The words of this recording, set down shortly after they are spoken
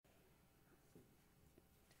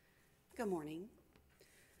Good morning.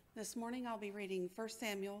 This morning I'll be reading 1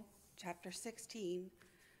 Samuel chapter 16,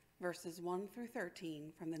 verses 1 through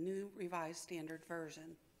 13 from the New Revised Standard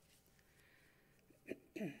Version.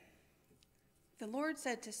 The Lord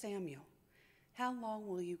said to Samuel, "How long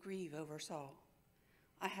will you grieve over Saul?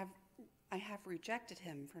 I have rejected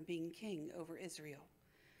him from being king over Israel.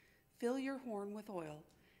 Fill your horn with oil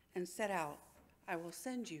and set out. I will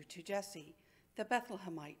send you to Jesse the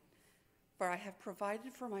Bethlehemite, for I have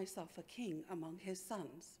provided for myself a king among his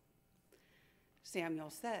sons." Samuel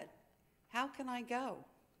said, "How can I go?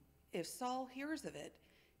 If Saul hears of it,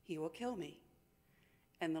 he will kill me."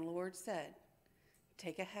 And the Lord said,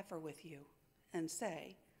 "Take a heifer with you and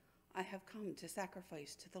say, 'I have come to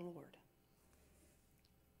sacrifice to the Lord.'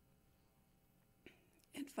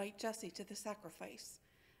 Invite Jesse to the sacrifice,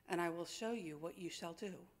 and I will show you what you shall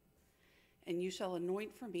do. And you shall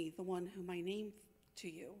anoint for me the one whom I name to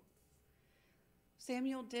you."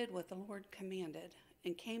 Samuel did what the Lord commanded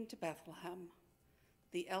and came to Bethlehem.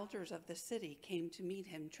 The elders of the city came to meet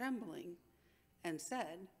him trembling and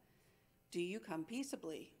said, "Do you come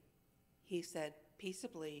peaceably?" He said,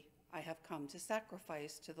 "Peaceably, I have come to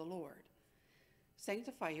sacrifice to the Lord.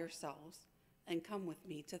 Sanctify yourselves and come with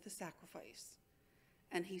me to the sacrifice."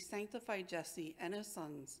 And he sanctified Jesse and his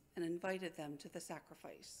sons and invited them to the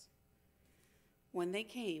sacrifice. When they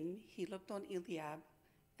came, he looked on Eliab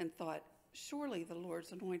and thought, "Surely the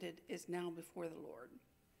Lord's anointed is now before the Lord."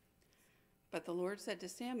 But the Lord said to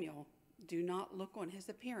Samuel, "Do not look on his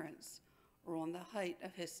appearance or on the height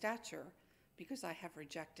of his stature, because I have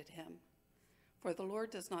rejected him. For the Lord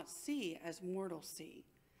does not see as mortals see.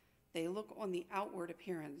 They look on the outward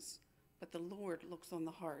appearance, but the Lord looks on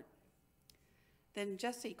the heart." Then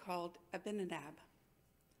Jesse called Abinadab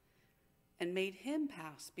and made him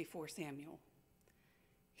pass before Samuel.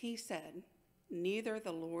 He said, Neither has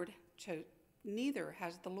the Lord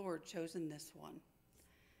chosen this one."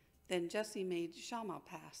 Then Jesse made Shammah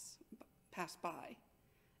pass by,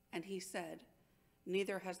 and he said,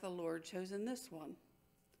 "Neither has the Lord chosen this one."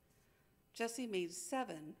 Jesse made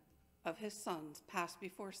 7 of his sons pass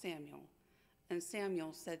before Samuel, and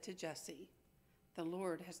Samuel said to Jesse, "The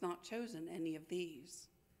Lord has not chosen any of these."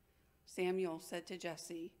 Samuel said to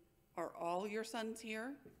Jesse, "Are all your sons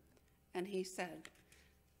here?" And he said,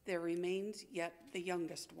 "There remains yet the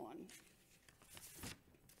youngest one,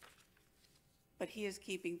 but he is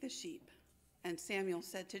keeping the sheep." And Samuel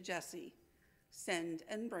said to Jesse, "Send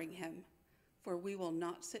and bring him, for we will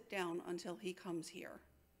not sit down until he comes here."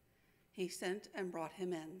 He sent and brought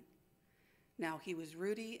him in. Now he was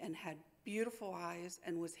ruddy and had beautiful eyes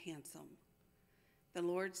and was handsome. The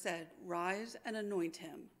Lord said, "Rise and anoint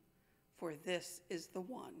him, for this is the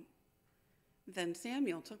one." Then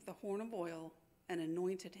Samuel took the horn of oil and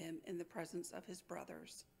anointed him in the presence of his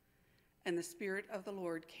brothers. And the Spirit of the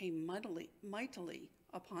Lord came mightily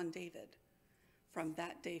upon David from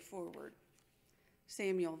that day forward.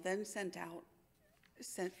 Samuel then set out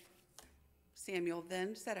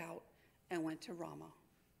and went to Ramah.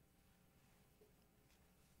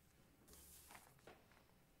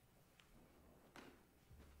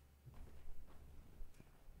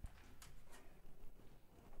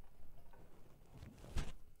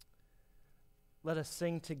 Let us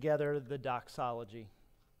sing together the doxology.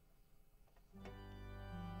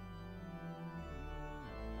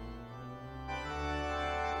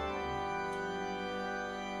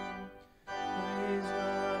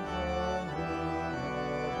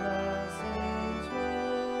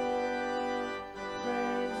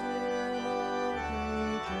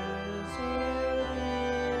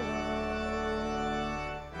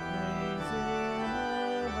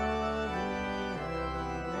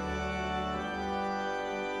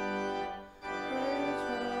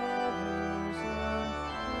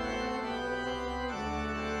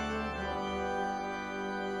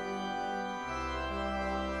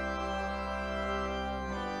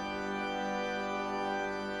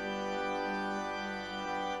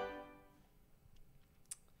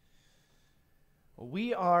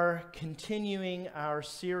 We are continuing our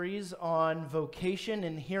series on vocation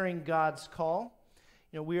and hearing God's call.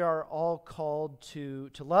 We are all called to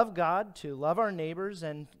love God, to love our neighbors,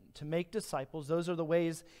 and to make disciples. Those are the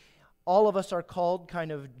ways all of us are called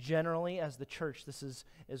kind of generally as the church. This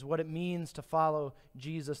is what it means to follow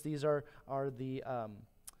Jesus. These are the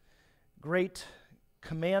Great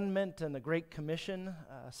Commandment and the Great Commission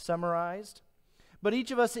summarized. But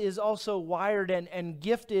each of us is also wired and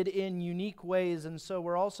gifted in unique ways, and so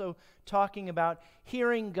we're also talking about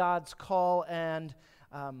hearing God's call and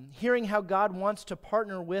hearing how God wants to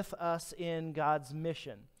partner with us in God's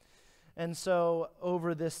mission. And so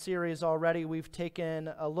over this series already, we've taken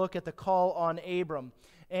a look at the call on Abram.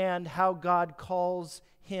 and how God calls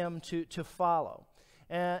him to follow.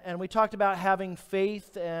 And we talked about having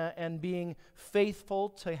faith and being faithful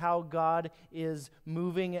to how God is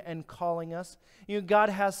moving and calling us. You know, God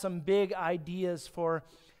has some big ideas for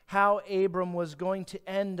how Abram was going to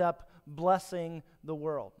end up blessing the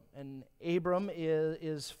world. And Abram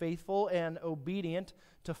is faithful and obedient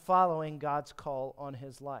to following God's call on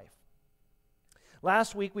his life.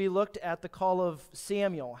 Last week we looked at the call of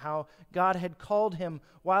Samuel, how God had called him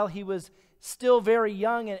while he was still very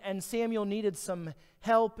young, and Samuel needed some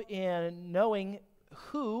help in knowing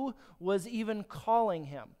who was even calling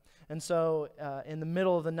him. And so in the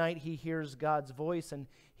middle of the night, he hears God's voice, and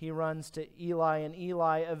he runs to Eli, and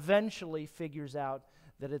Eli eventually figures out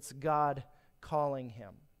that it's God calling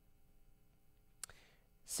him.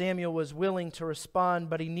 Samuel was willing to respond,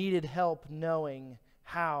 but he needed help knowing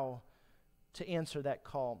how to answer that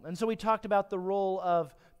call. And so we talked about the role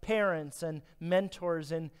of parents and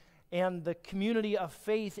mentors and the community of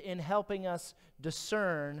faith in helping us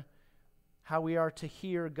discern how we are to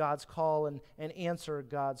hear God's call and answer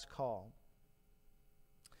God's call.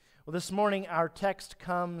 Well, this morning our text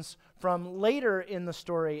comes from later in the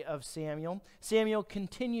story of Samuel. Samuel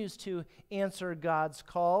continues to answer God's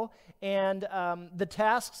call, and the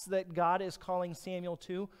tasks that God is calling Samuel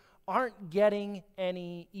to aren't getting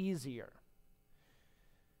any easier.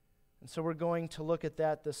 And so we're going to look at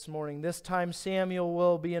that this morning. This time Samuel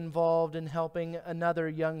will be involved in helping another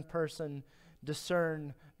young person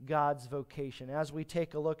discern God's vocation. As we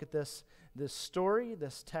take a look at this story,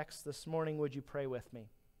 this text this morning, would you pray with me?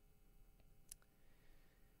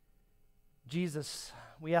 Jesus,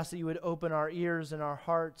 we ask that you would open our ears and our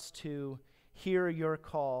hearts to hear your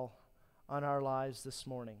call on our lives this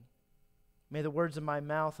morning. May the words of my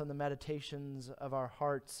mouth and the meditations of our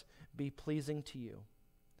hearts be pleasing to you.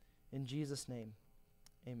 In Jesus' name,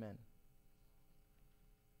 amen.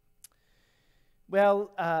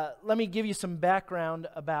 Well, let me give you some background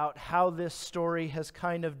about how this story has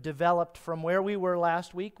kind of developed from where we were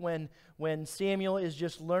last week when Samuel is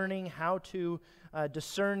just learning how to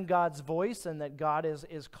discern God's voice and that God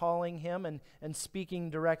is calling him and speaking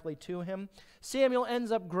directly to him. Samuel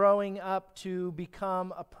ends up growing up to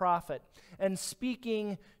become a prophet and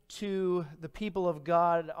speaking to the people of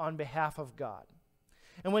God on behalf of God.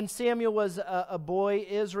 And when Samuel was a boy,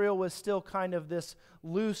 Israel was still kind of this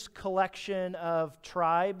loose collection of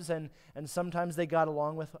tribes, and sometimes they got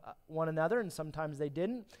along with one another, and sometimes they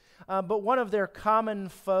didn't. But one of their common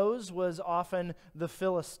foes was often the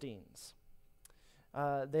Philistines.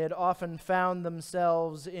 They had often found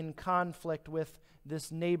themselves in conflict with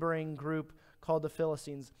this neighboring group called the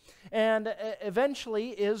Philistines. And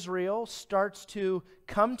eventually Israel starts to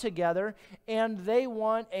come together, and they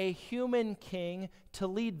want a human king to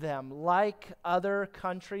lead them. Like other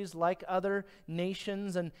countries, like other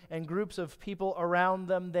nations and groups of people around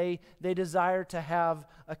them, they desire to have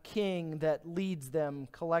a king that leads them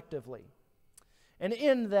collectively. And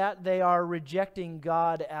in that, they are rejecting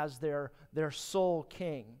God as their sole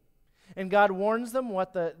king. And God warns them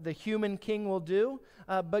what the human king will do,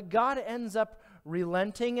 but God ends up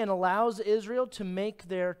relenting and allows Israel to make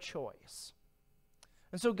their choice.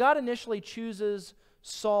 And so God initially chooses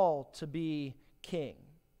Saul to be king.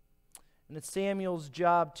 And it's Samuel's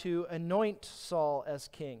job to anoint Saul as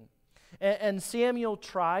king. And Samuel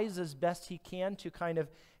tries as best he can to kind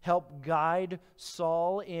of help guide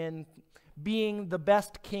Saul in being the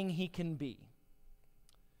best king he can be.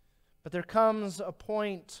 But there comes a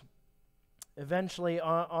point eventually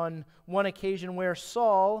on one occasion where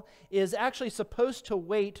Saul is actually supposed to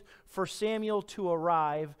wait for Samuel to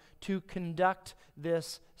arrive to conduct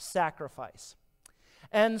this sacrifice.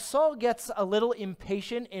 And Saul gets a little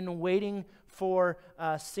impatient in waiting for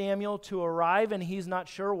Samuel to arrive, and he's not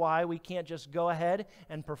sure why we can't just go ahead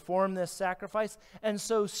and perform this sacrifice. And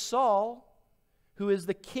so Saul, who is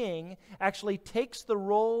the king, actually takes the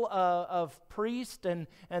role of priest and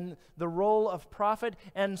the role of prophet,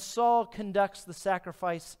 and Saul conducts the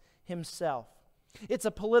sacrifice himself. It's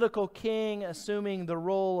a political king assuming the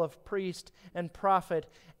role of priest and prophet,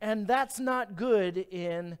 and that's not good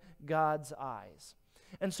in God's eyes.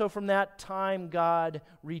 And so from that time, God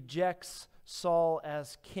rejects Saul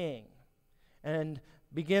as king and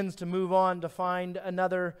begins to move on to find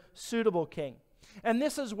another suitable king. And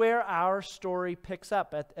this is where our story picks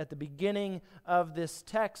up. At the beginning of this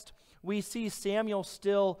text, we see Samuel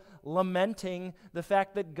still lamenting the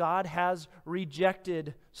fact that God has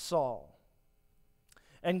rejected Saul.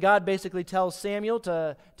 And God basically tells Samuel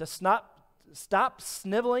to stop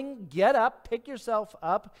sniveling, get up, pick yourself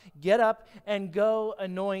up, get up, and go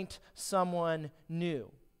anoint someone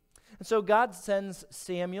new. And so God sends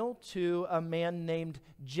Samuel to a man named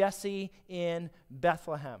Jesse in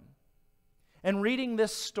Bethlehem. And reading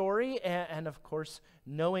this story, and of course,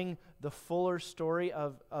 knowing the fuller story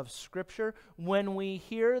of Scripture, when we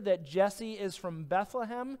hear that Jesse is from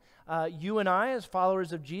Bethlehem, you and I, as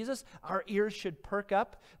followers of Jesus, our ears should perk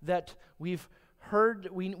up that we've heard,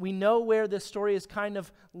 we know where this story is kind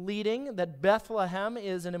of leading, that Bethlehem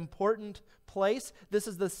is an important place. This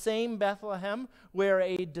is the same Bethlehem where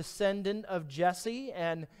a descendant of Jesse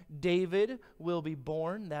and David will be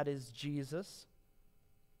born, that is Jesus.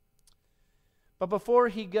 But before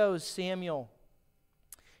he goes, Samuel,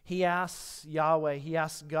 he asks Yahweh, he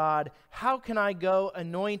asks God, how can I go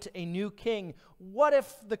anoint a new king? What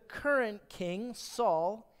if the current king,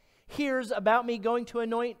 Saul, hears about me going to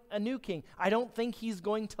anoint a new king? I don't think he's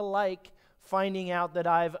going to like finding out that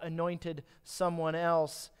I've anointed someone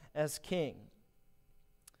else as king.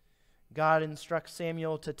 God instructs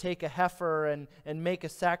Samuel to take a heifer and make a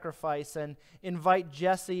sacrifice and invite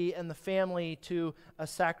Jesse and the family to a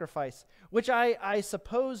sacrifice, which I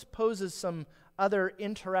suppose poses some other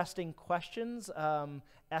interesting questions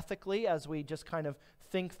ethically as we just kind of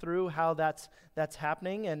think through how that's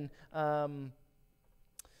happening. And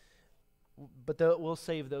but we'll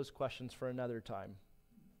save those questions for another time.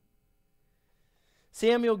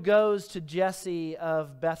 Samuel goes to Jesse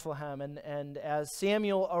of Bethlehem, and as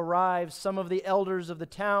Samuel arrives, some of the elders of the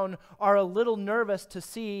town are a little nervous to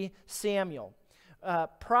see Samuel.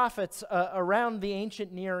 Prophets around the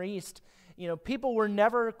ancient Near East, people were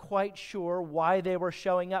never quite sure why they were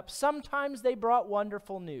showing up. Sometimes they brought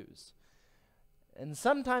wonderful news, and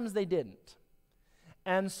sometimes they didn't.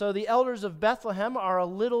 And so the elders of Bethlehem are a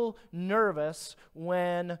little nervous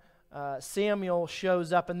when Samuel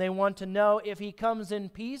shows up, and they want to know if he comes in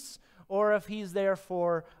peace or if he's there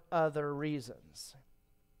for other reasons.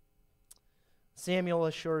 Samuel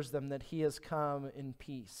assures them that he has come in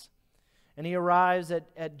peace. And he arrives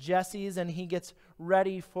at Jesse's, and he gets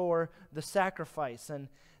ready for the sacrifice. And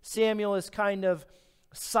Samuel is kind of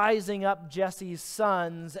sizing up Jesse's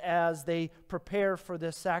sons as they prepare for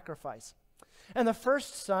this sacrifice. And the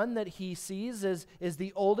first son that he sees is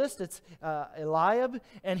the oldest. It's Eliab,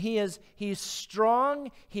 and he's strong.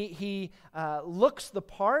 He looks the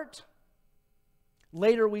part.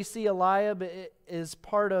 Later we see Eliab is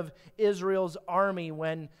part of Israel's army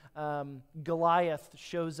when Goliath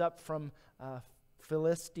shows up from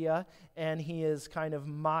Philistia, and he is kind of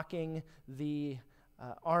mocking the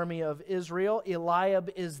army of Israel.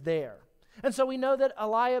 Eliab is there. And so we know that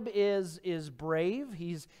Eliab is brave,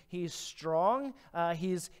 he's strong,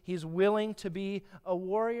 he's willing to be a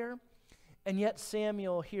warrior, and yet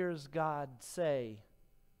Samuel hears God say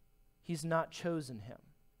he's not chosen him.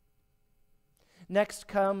 Next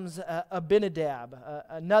comes Abinadab,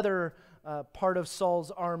 another part of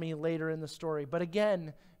Saul's army later in the story, but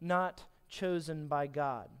again, not chosen by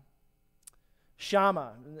God.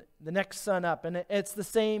 Shammah, the next son up, and it's the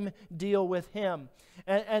same deal with him.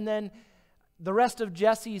 And then the rest of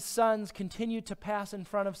Jesse's sons continue to pass in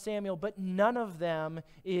front of Samuel, but none of them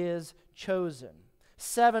is chosen.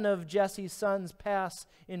 7 of Jesse's sons pass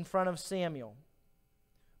in front of Samuel,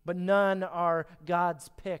 but none are God's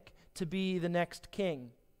pick to be the next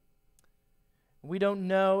king. We don't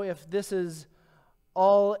know if this is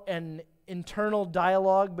all an internal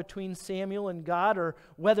dialogue between Samuel and God, or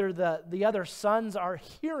whether the other sons are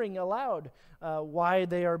hearing aloud why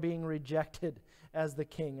they are being rejected as the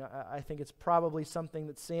king. I think it's probably something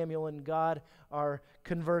that Samuel and God are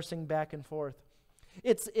conversing back and forth.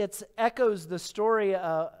 It echoes the story,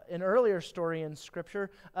 an earlier story in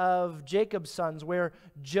Scripture of Jacob's sons, where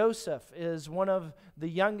Joseph is one of the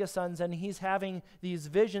youngest sons, and he's having these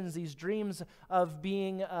visions, these dreams of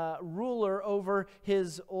being ruler over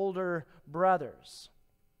his older brothers.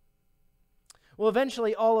 Well,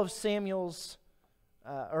 eventually all of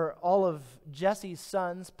Jesse's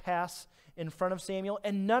sons pass in front of Samuel,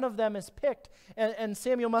 and none of them is picked. And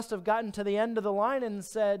Samuel must have gotten to the end of the line and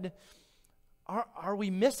said, Are we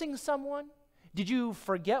missing someone? Did you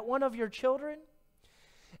forget one of your children?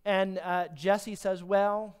 And Jesse says,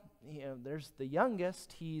 well, there's the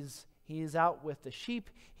youngest. He's out with the sheep.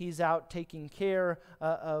 He's out taking care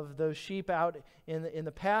of those sheep out in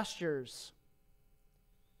the pastures.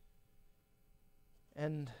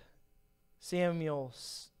 And Samuel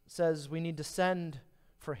says we need to send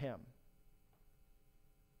for him.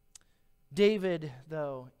 David,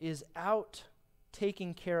 though, is out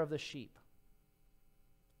taking care of the sheep.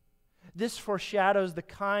 This foreshadows the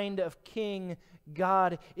kind of king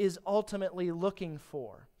God is ultimately looking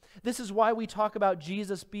for. This is why we talk about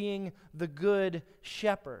Jesus being the good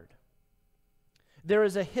shepherd. There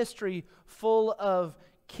is a history full of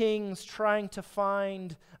kings trying to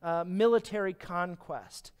find military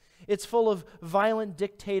conquest. It's full of violent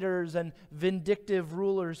dictators and vindictive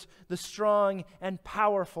rulers, the strong and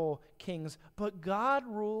powerful kings. But God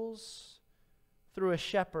rules through a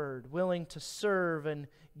shepherd willing to serve and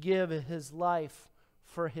give his life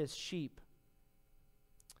for his sheep.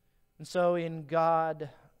 And so in God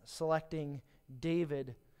selecting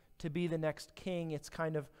David to be the next king, it's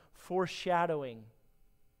kind of foreshadowing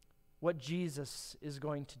what Jesus is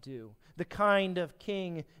going to do, the kind of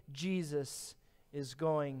king Jesus is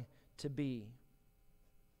going to be.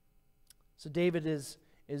 So David is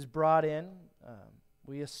brought in.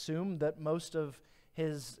 We assume that most of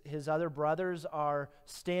his other brothers are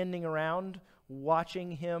standing around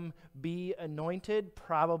watching him be anointed,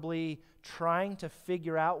 probably trying to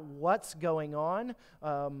figure out what's going on,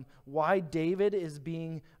 why David is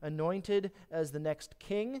being anointed as the next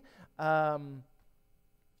king.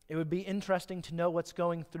 It would be interesting to know what's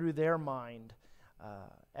going through their mind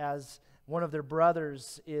as one of their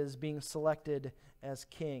brothers is being selected as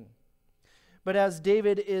king. But as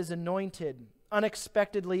David is anointed,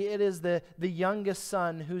 unexpectedly, it is the youngest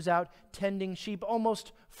son who's out tending sheep,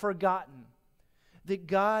 almost forgotten, that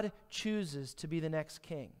God chooses to be the next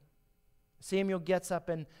king. Samuel gets up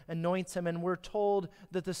and anoints him, and we're told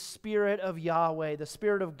that the Spirit of Yahweh, the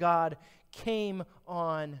Spirit of God, came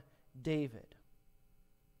on David.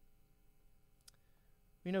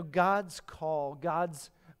 You know, God's call, God's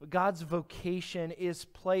vocation is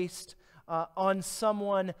placed on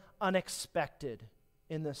someone unexpected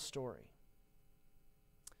in this story.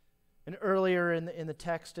 And earlier in the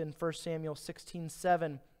text in 1 Samuel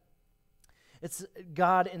 16:7,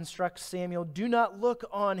 God instructs Samuel, do not look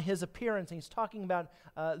on his appearance. And he's talking about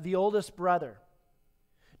the oldest brother.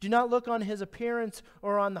 Do not look on his appearance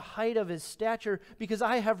or on the height of his stature, because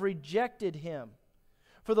I have rejected him.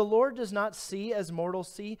 For the Lord does not see as mortals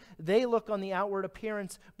see. They look on the outward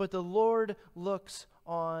appearance, but the Lord looks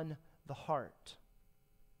on the heart.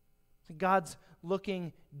 God's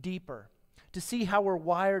looking deeper to see how we're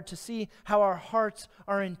wired, to see how our hearts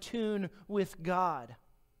are in tune with God.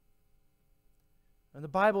 And the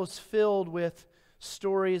Bible is filled with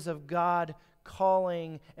stories of God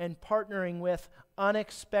calling and partnering with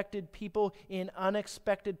unexpected people in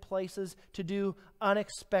unexpected places to do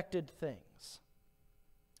unexpected things.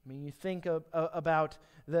 I mean, you think about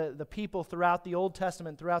the people throughout the Old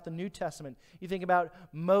Testament, throughout the New Testament. You think about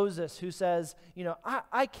Moses, who says, you know,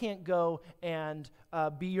 I can't go and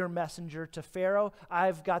be your messenger to Pharaoh.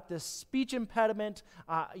 I've got this speech impediment.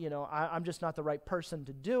 I'm just not the right person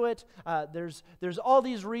to do it. There's all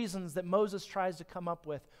these reasons that Moses tries to come up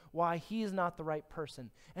with why he's not the right person,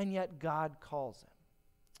 and yet God calls him.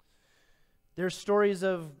 There's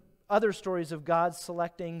other stories of God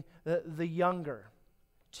selecting the younger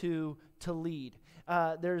to lead.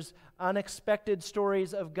 There's unexpected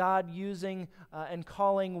stories of God using and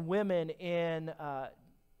calling women in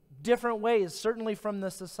different ways, certainly from the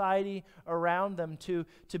society around them, to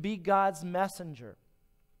be God's messenger.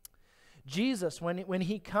 Jesus, when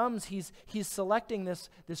he comes, he's selecting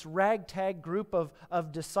this ragtag group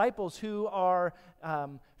of disciples who are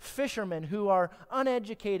fishermen, who are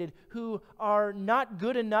uneducated, who are not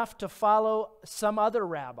good enough to follow some other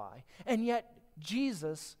rabbi. And yet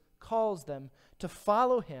Jesus calls them to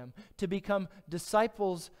follow him, to become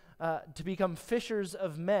disciples, to become fishers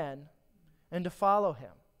of men, and to follow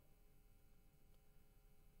him.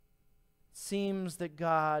 It seems that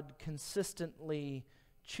God consistently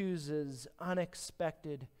chooses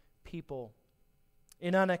unexpected people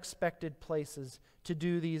in unexpected places to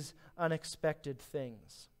do these unexpected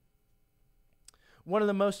things. One of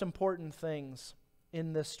the most important things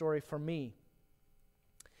in this story for me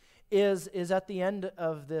is at the end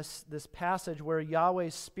of this passage where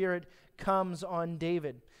Yahweh's Spirit comes on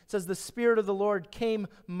David. It says, the Spirit of the Lord came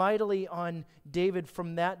mightily on David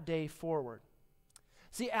from that day forward.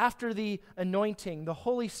 See, after the anointing, the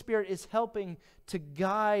Holy Spirit is helping to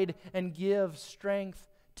guide and give strength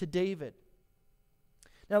to David.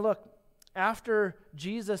 Now look, after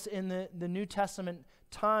Jesus in the New Testament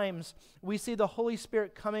times, we see the Holy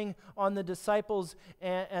Spirit coming on the disciples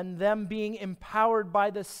and them being empowered by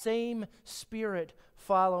the same Spirit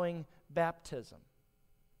following baptism.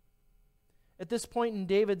 At this point in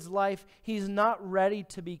David's life, he's not ready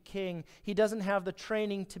to be king. He doesn't have the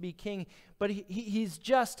training to be king, but he's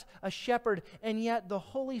just a shepherd, and yet the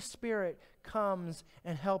Holy Spirit comes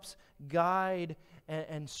and helps guide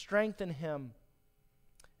and strengthen him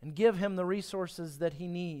and give him the resources that he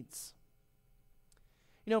needs.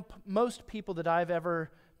 You know, most people that I've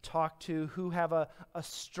ever talk to who have a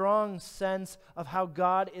strong sense of how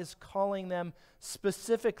God is calling them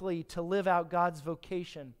specifically to live out God's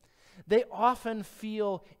vocation, they often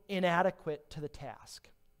feel inadequate to the task.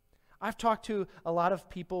 I've talked to a lot of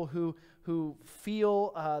people who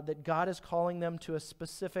feel that God is calling them to a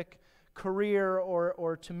specific career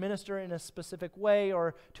or to minister in a specific way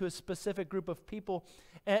or to a specific group of people.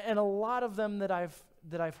 And a lot of them that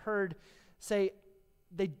I've heard say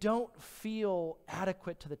they don't feel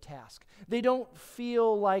adequate to the task. They don't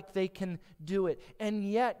feel like they can do it. And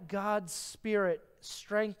yet God's Spirit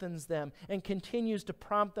strengthens them and continues to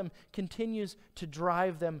prompt them, continues to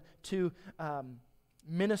drive them to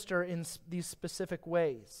minister in these specific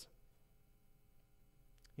ways.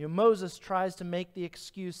 Moses tries to make the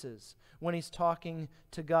excuses when he's talking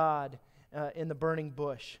to God in the burning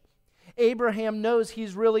bush. Abraham knows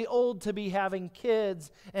he's really old to be having kids,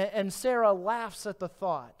 and Sarah laughs at the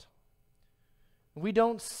thought. We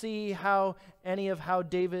don't see any of how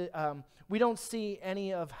David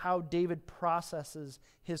processes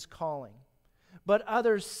his calling. But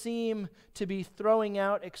others seem to be throwing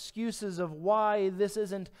out excuses of why this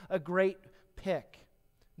isn't a great pick.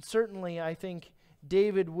 And certainly, I think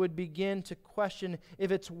David would begin to question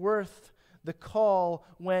if it's worth the call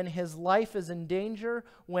when his life is in danger,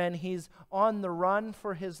 when he's on the run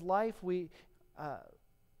for his life. We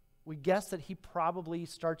guess that he probably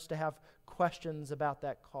starts to have questions about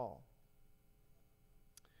that call.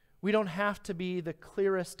 We don't have to be the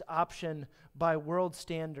clearest option by world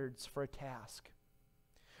standards for a task.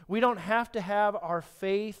 We don't have to have our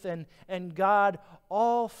faith and God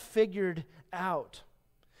all figured out,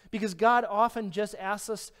 because God often just asks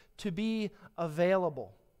us to be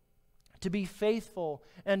available, to be faithful,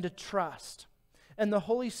 and to trust. And the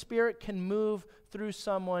Holy Spirit can move through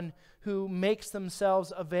someone who makes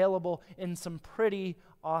themselves available in some pretty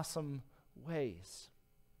awesome ways.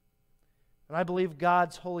 And I believe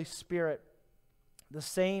God's Holy Spirit, the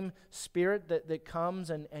same Spirit that comes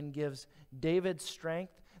and gives David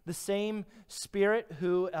strength, the same Spirit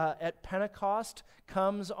who at Pentecost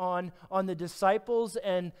comes on the disciples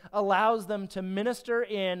and allows them to minister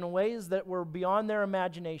in ways that were beyond their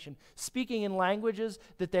imagination, speaking in languages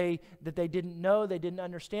that they didn't know, they didn't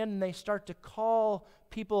understand, and they start to call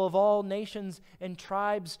people of all nations and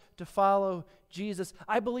tribes to follow Jesus.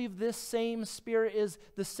 I believe this same Spirit is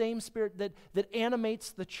the same Spirit that animates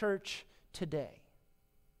the church today,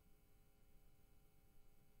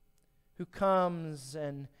 who comes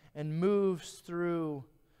and moves through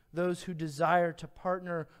those who desire to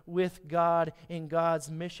partner with God in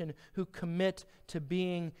God's mission, who commit to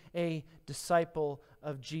being a disciple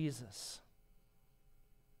of Jesus.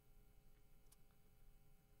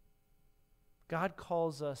 God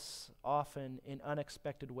calls us often in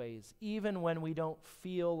unexpected ways, even when we don't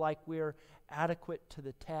feel like we're adequate to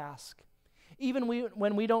the task. Even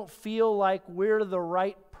when we don't feel like we're the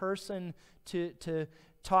right person to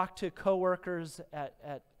talk to coworkers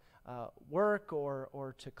at work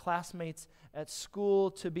or to classmates at school,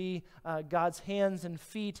 to be God's hands and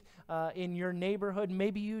feet in your neighborhood.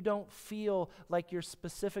 Maybe you don't feel like you're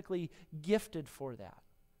specifically gifted for that.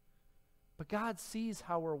 But God sees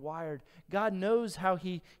how we're wired. God knows how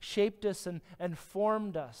He shaped us and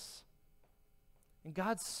formed us. And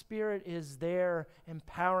God's Spirit is there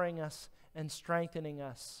empowering us and strengthening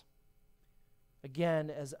us. Again,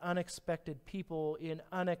 as unexpected people in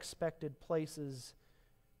unexpected places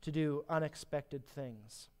to do unexpected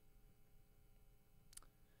things.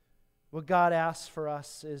 What God asks for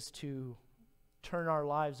us is to turn our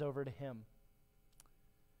lives over to Him,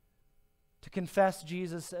 to confess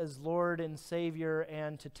Jesus as Lord and Savior,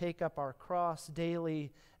 and to take up our cross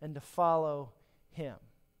daily and to follow Him,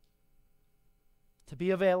 to be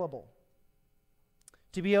available,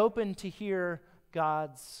 to be open to hear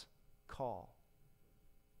God's call,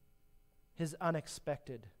 His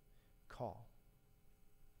unexpected call.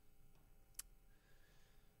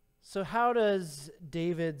 So how does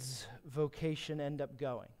David's vocation end up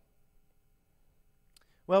going?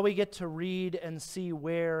 Well, we get to read and see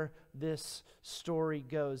where this story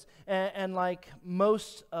goes. And like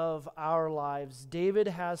most of our lives, David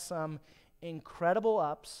has some incredible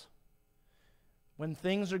ups when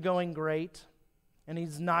things are going great, and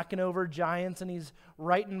he's knocking over giants, and he's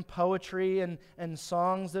writing poetry and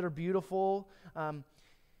songs that are beautiful.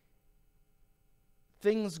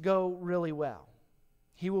 Things go really well.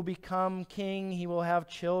 He will become king. He will have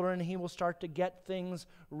children. He will start to get things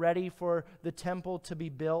ready for the temple to be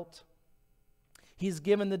built. He's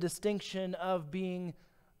given the distinction of being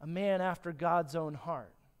a man after God's own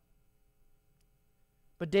heart.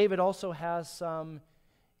 But David also has some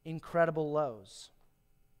incredible lows.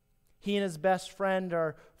 He and his best friend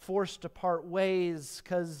are forced to part ways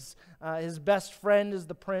because his best friend is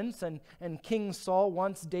the prince, and King Saul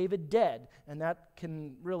wants David dead. And that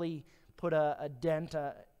can really put a dent,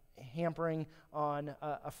 hampering on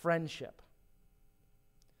a friendship.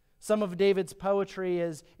 Some of David's poetry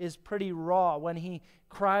is pretty raw when he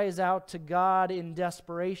cries out to God in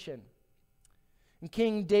desperation. And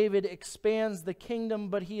King David expands the kingdom,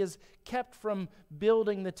 but he is kept from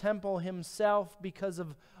building the temple himself because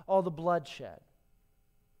of all the bloodshed.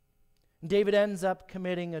 David ends up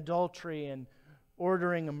committing adultery and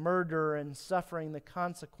ordering a murder and suffering the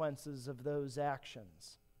consequences of those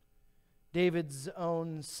actions. David's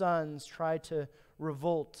own sons try to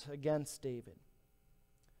revolt against David.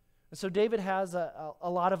 And so David has a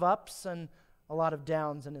lot of ups and a lot of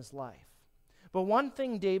downs in his life. But one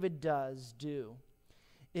thing David does do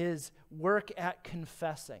is work at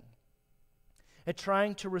confessing, at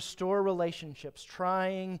trying to restore relationships,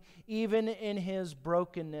 trying, even in his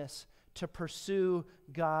brokenness, to pursue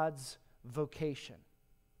God's vocation.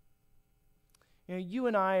 You know, you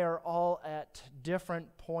and I are all at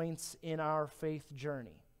different points in our faith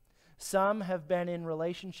journey. Some have been in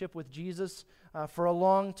relationship with Jesus for a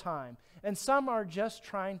long time, and some are just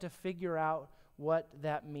trying to figure out what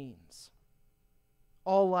that means.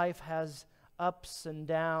 All life has ups and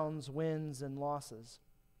downs, wins and losses.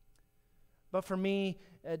 But for me,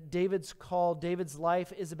 David's call, David's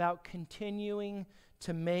life is about continuing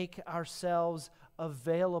to make ourselves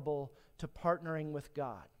available to partnering with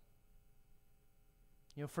God.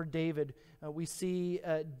 You know, for David, we see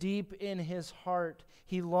deep in his heart,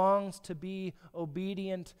 he longs to be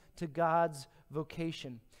obedient to God's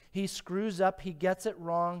vocation. He screws up, he gets it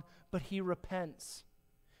wrong, but he repents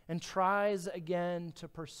and tries again to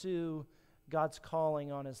pursue God's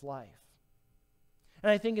calling on his life.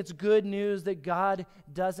 And I think it's good news that God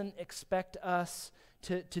doesn't expect us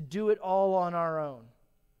to do it all on our own.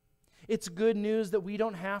 It's good news that we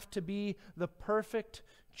don't have to be the perfect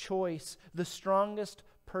choice, the strongest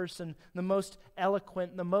person, the most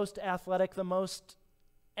eloquent, the most athletic, the most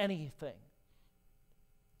anything.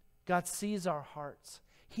 God sees our hearts.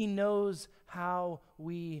 He knows how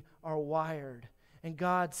we are wired. And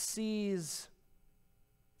God sees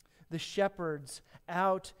the shepherds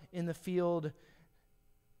out in the field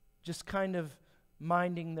just kind of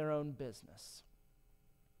minding their own business.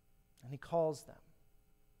 And he calls them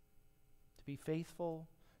to be faithful,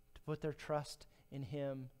 to put their trust in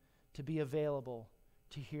him, to be available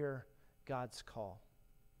to hear God's call.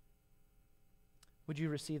 Would you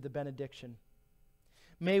receive the benediction?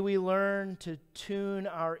 May we learn to tune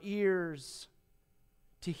our ears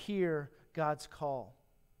to hear God's call.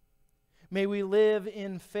 May we live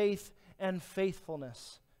in faith and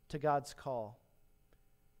faithfulness to God's call.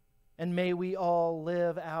 And may we all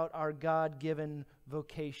live out our God-given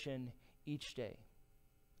vocation each day.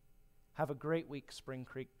 Have a great week, Spring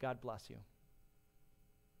Creek. God bless you.